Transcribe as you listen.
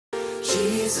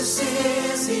Jesus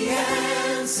is the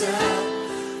answer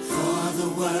for the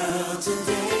world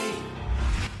today.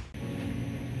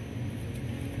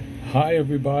 Hi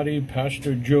everybody,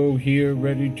 Pastor Joe here,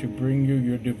 ready to bring you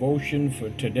your devotion for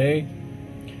today.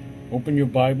 Open your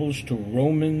Bibles to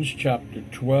Romans chapter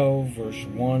 12, verse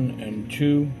 1 and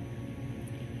 2.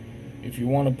 If you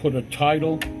want to put a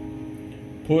title,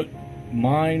 put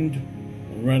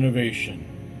Mind Renovation.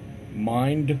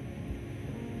 Mind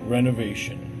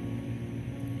Renovation.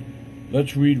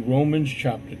 Let's read Romans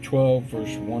chapter 12,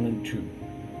 verse 1 and 2.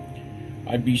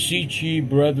 I beseech ye,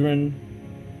 brethren,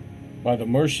 by the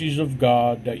mercies of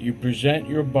God, that you present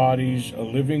your bodies a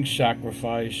living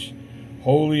sacrifice,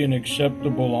 holy and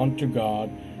acceptable unto God,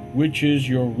 which is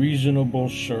your reasonable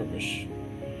service.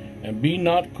 And be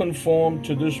not conformed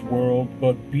to this world,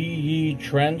 but be ye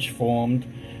transformed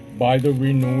by the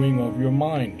renewing of your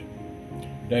mind,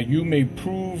 that you may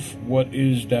prove what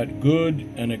is that good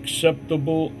and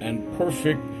acceptable and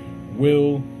perfect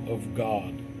will of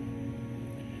God.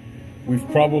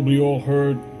 We've probably all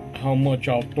heard how much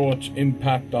our thoughts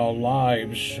impact our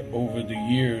lives over the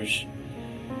years.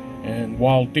 And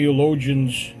while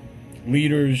theologians,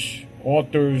 leaders,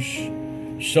 authors,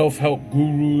 self-help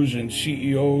gurus, and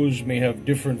CEOs may have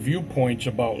different viewpoints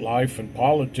about life and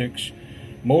politics,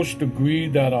 most agree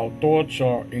that our thoughts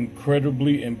are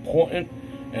incredibly important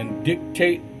and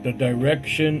dictate the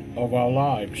direction of our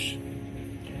lives.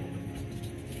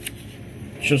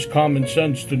 It's just common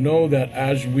sense to know that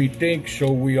as we think,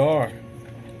 so we are.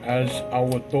 As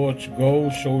our thoughts go,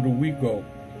 so do we go.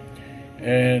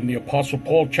 And the Apostle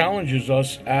Paul challenges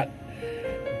us at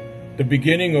the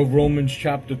beginning of Romans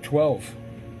chapter 12.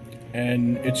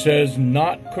 And it says,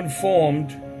 not conformed,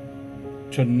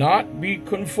 to not be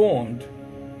conformed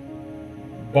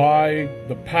by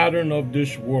the pattern of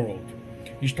this world.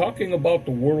 He's talking about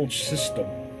the world system.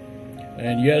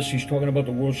 And yes, he's talking about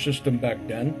the world system back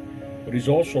then, but he's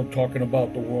also talking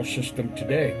about the world system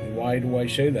today. Why do I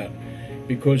say that?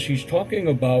 Because he's talking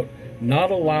about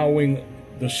not allowing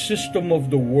the system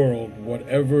of the world,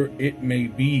 whatever it may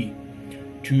be,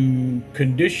 to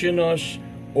condition us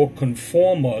or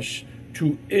conform us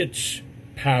to its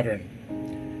pattern.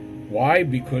 Why?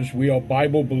 Because we are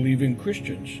Bible-believing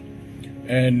Christians.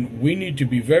 And we need to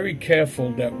be very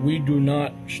careful that we do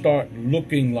not start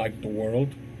looking like the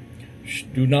world,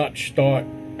 do not start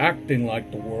acting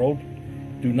like the world,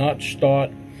 do not start,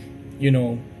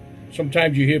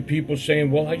 sometimes you hear people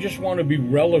saying, well, I just want to be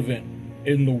relevant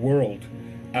in the world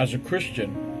as a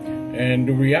Christian. And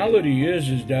the reality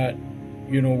is that,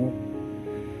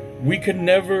 we can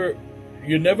never,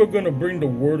 you're never going to bring the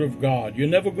Word of God, you're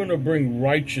never going to bring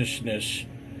righteousness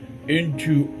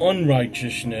into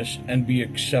unrighteousness and be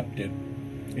accepted.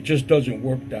 It just doesn't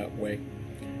work that way.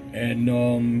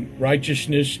 And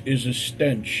righteousness is a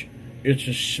stench. It's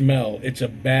a smell. It's a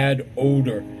bad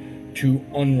odor to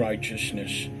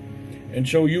unrighteousness. And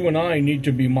so you and I need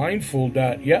to be mindful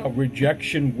that,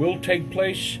 rejection will take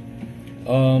place.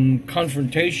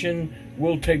 Confrontation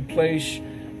will take place.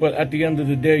 But at the end of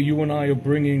the day, you and I are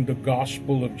bringing the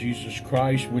gospel of Jesus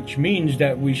Christ, which means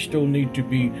that we still need to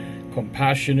be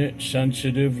compassionate,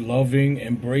 sensitive, loving,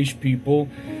 embrace people.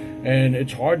 And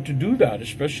it's hard to do that,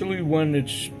 especially when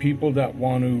it's people that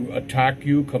want to attack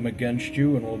you, come against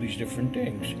you, and all these different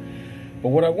things. But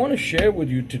what I want to share with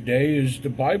you today is the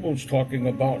Bible's talking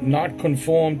about not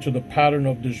conform to the pattern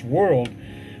of this world,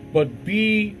 but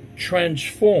be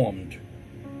transformed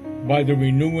by the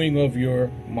renewing of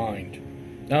your mind.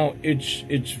 Now,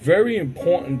 it's very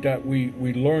important that we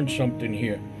learn something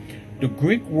here. The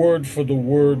Greek word for the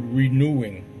word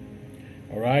renewing,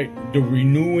 all right, the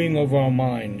renewing of our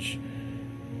minds.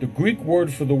 The Greek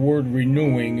word for the word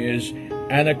renewing is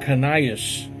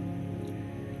anakanias.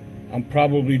 I'm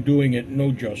probably doing it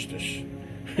no justice.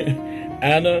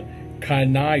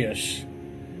 Anakanias.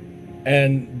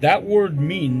 And that word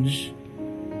means,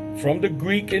 from the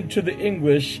Greek into the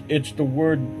English, it's the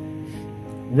word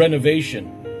renovation.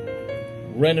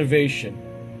 Renovation.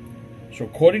 So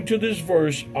according to this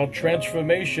verse, our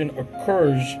transformation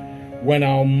occurs when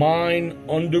our mind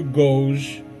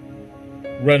undergoes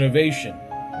renovation.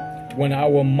 When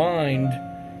our mind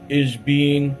is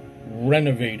being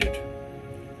renovated.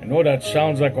 I know that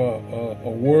sounds like a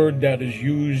word that is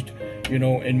used,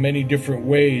 in many different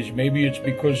ways. Maybe it's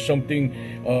because something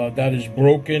that is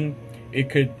broken. It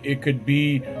could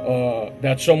be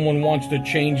that someone wants to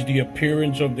change the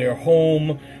appearance of their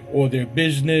home or their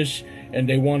business, and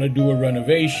they want to do a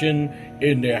renovation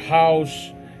in their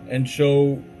house. And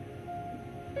so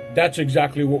that's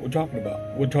exactly what we're talking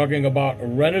about. We're talking about a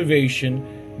renovation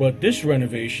But this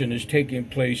renovation is taking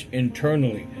place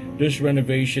internally. This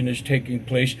renovation is taking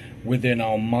place within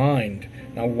our mind.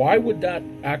 Now, why would that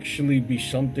actually be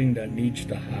something that needs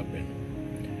to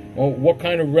happen? Well, what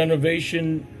kind of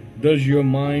renovation does your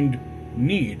mind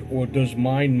need, or does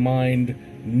my mind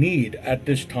need at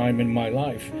this time in my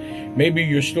life? Maybe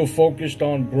you're still focused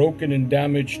on broken and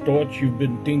damaged thoughts you've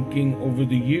been thinking over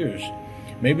the years.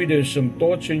 Maybe there's some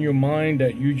thoughts in your mind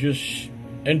that you just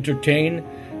entertain,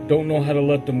 don't know how to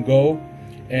let them go,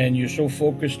 and you're so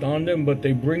focused on them, but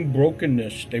they bring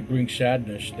brokenness, they bring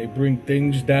sadness, they bring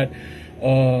things that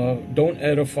don't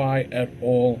edify at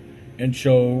all. And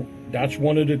so that's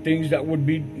one of the things that would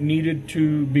be needed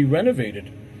to be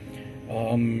renovated.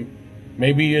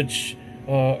 Maybe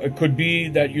it could be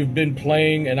that you've been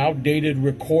playing an outdated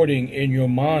recording in your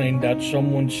mind that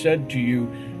someone said to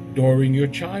you during your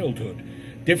childhood.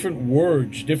 Different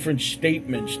words, different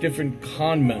statements, different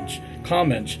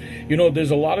comments. You know,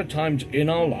 there's a lot of times in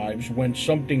our lives when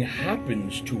something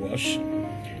happens to us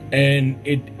and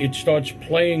it starts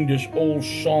playing this old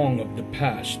song of the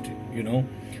past, you know,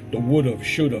 the would've,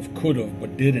 should've, could've,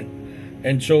 but didn't.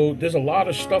 And so there's a lot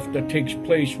of stuff that takes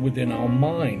place within our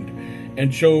mind.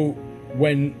 And so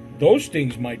when those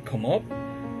things might come up,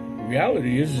 the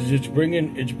reality is it's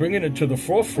bringing it to the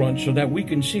forefront so that we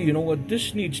can see, you know what,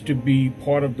 this needs to be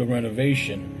part of the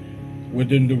renovation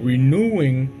within the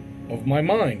renewing of my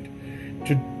mind.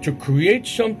 To create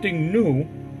something new,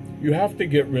 you have to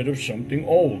get rid of something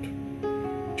old.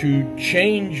 To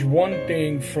change one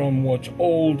thing from what's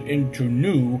old into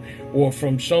new, or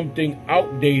from something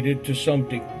outdated to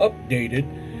something updated,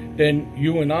 then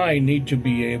you and I need to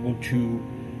be able to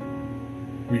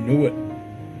renew it,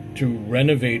 to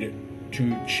renovate it,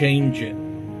 to change it.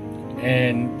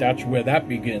 And that's where that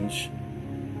begins.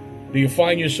 Do you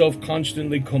find yourself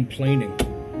constantly complaining,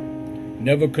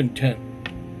 never content?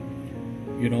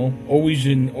 You know, always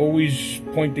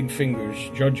pointing fingers,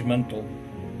 judgmental.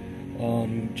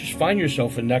 Just find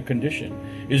yourself in that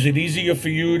condition. Is it easier for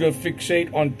you to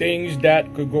fixate on things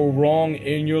that could go wrong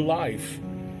in your life?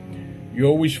 You're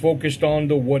always focused on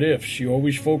the what ifs. You're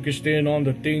always focused in on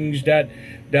the things that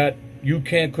you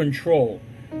can't control.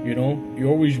 You know, you're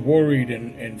always worried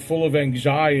and full of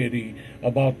anxiety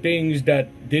about things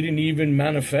that didn't even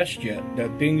manifest yet.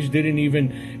 That things didn't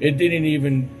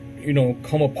even you know,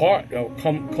 come apart,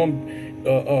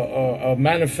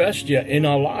 manifest yet in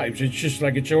our lives. It's just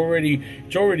like it's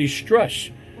already stress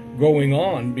going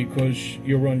on because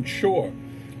you're unsure.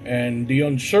 And the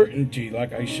uncertainty,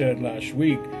 like I said last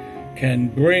week, can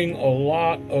bring a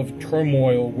lot of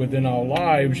turmoil within our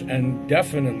lives and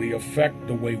definitely affect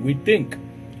the way we think.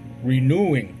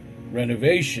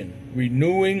 Renovation,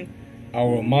 renewing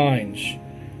our minds.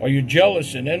 Are you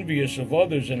jealous and envious of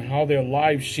others and how their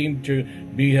lives seem to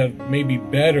be maybe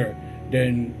better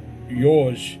than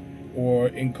yours, or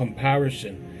in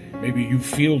comparison? Maybe you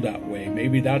feel that way.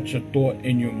 Maybe that's a thought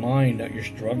in your mind that you're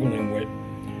struggling with.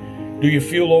 Do you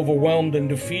feel overwhelmed and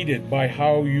defeated by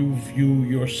how you view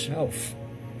yourself?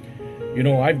 You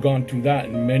know, I've gone through that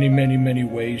in many, many, many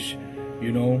ways.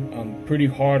 You know, I'm pretty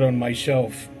hard on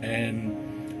myself, and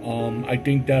I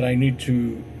think that I need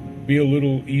to be a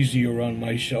little easier on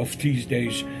myself these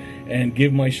days and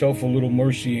give myself a little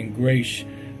mercy and grace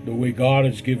the way God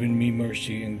has given me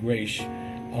mercy and grace.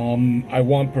 I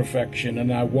want perfection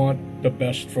and I want the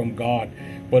best from God,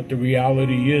 but the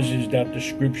reality is that the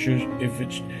scriptures,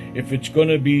 if it's going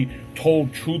to be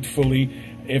told truthfully,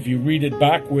 if you read it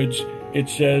backwards, it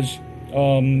says,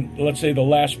 let's say the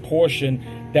last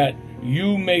portion, that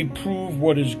you may prove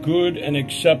what is good and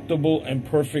acceptable and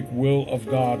perfect will of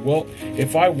God. Well,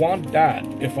 if I want that,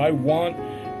 if I want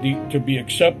to be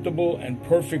acceptable and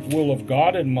perfect will of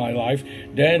God in my life,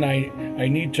 then I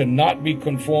need to not be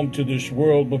conformed to this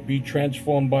world, but be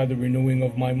transformed by the renewing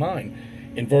of my mind.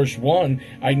 In verse 1,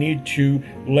 I need to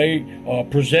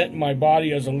present my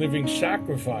body as a living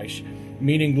sacrifice,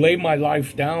 meaning lay my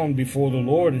life down before the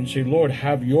Lord and say, Lord,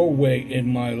 have your way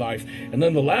in my life. And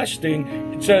then the last thing,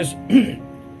 it says,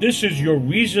 this is your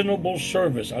reasonable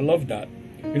service. I love that.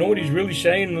 You know what he's really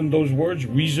saying in those words,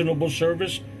 reasonable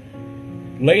service?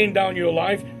 Laying down your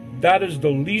life, that is the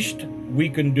least we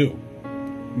can do.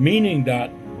 Meaning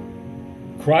that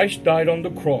Christ died on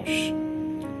the cross.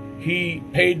 He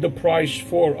paid the price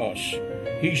for us.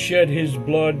 He shed his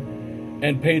blood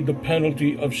and paid the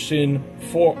penalty of sin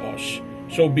for us.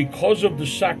 So because of the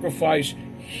sacrifice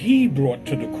he brought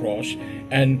to the cross,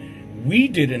 and we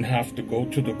didn't have to go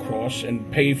to the cross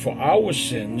and pay for our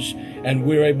sins, and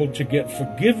we're able to get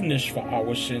forgiveness for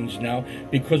our sins now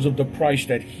because of the price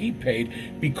that he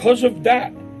paid. Because of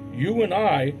that, you and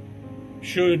I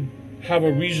should have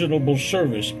a reasonable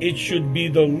service. It should be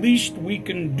the least we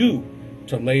can do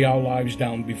to lay our lives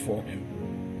down before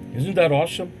Him. Isn't that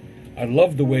awesome? I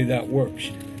love the way that works.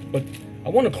 But I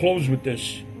want to close with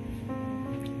this.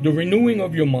 The renewing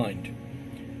of your mind.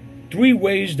 3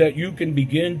 ways that you can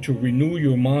begin to renew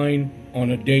your mind on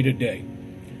a day-to-day.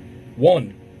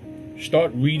 1,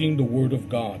 start reading the Word of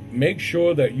God. Make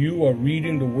sure that you are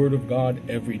reading the Word of God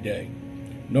every day.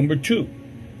 Number 2,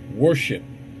 worship.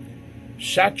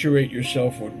 Saturate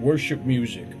yourself with worship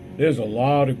music. There's a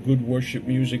lot of good worship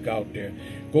music out there.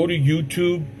 Go to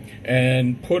YouTube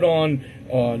and put on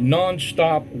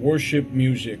non-stop worship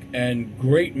music, and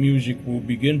great music will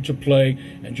begin to play,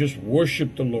 and just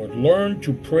worship the Lord. Learn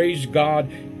to praise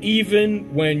God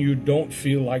even when you don't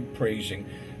feel like praising.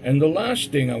 And the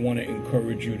last thing I want to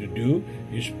encourage you to do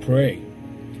is pray.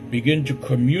 Begin to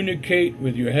communicate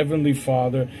with your Heavenly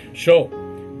Father. So,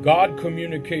 God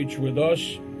communicates with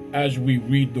us as we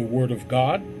read the Word of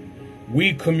God.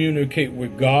 We communicate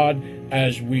with God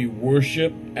as we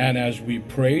worship and as we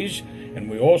praise. And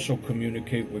we also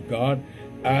communicate with God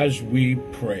as we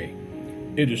pray.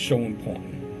 It is so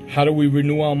important. How do we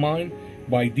renew our mind?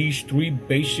 By these 3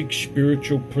 basic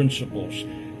spiritual principles.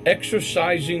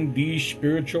 Exercising these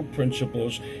spiritual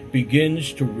principles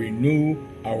begins to renew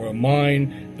our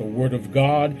mind. The Word of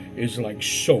God is like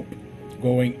soap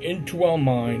going into our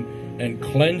mind and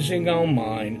cleansing our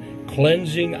mind,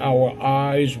 cleansing our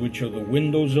eyes, which are the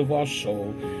windows of our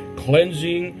soul,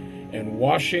 cleansing and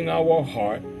washing our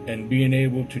heart, and being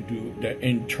able to do the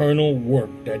internal work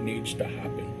that needs to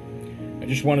happen. I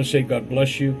just want to say God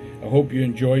bless you. I hope you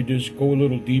enjoyed this. Go a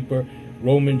little deeper.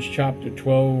 Romans chapter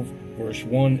 12, verse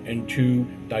 1 and 2.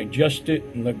 Digest it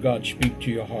and let God speak to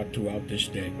your heart throughout this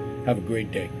day. Have a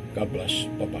great day. God bless.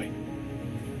 Bye-bye.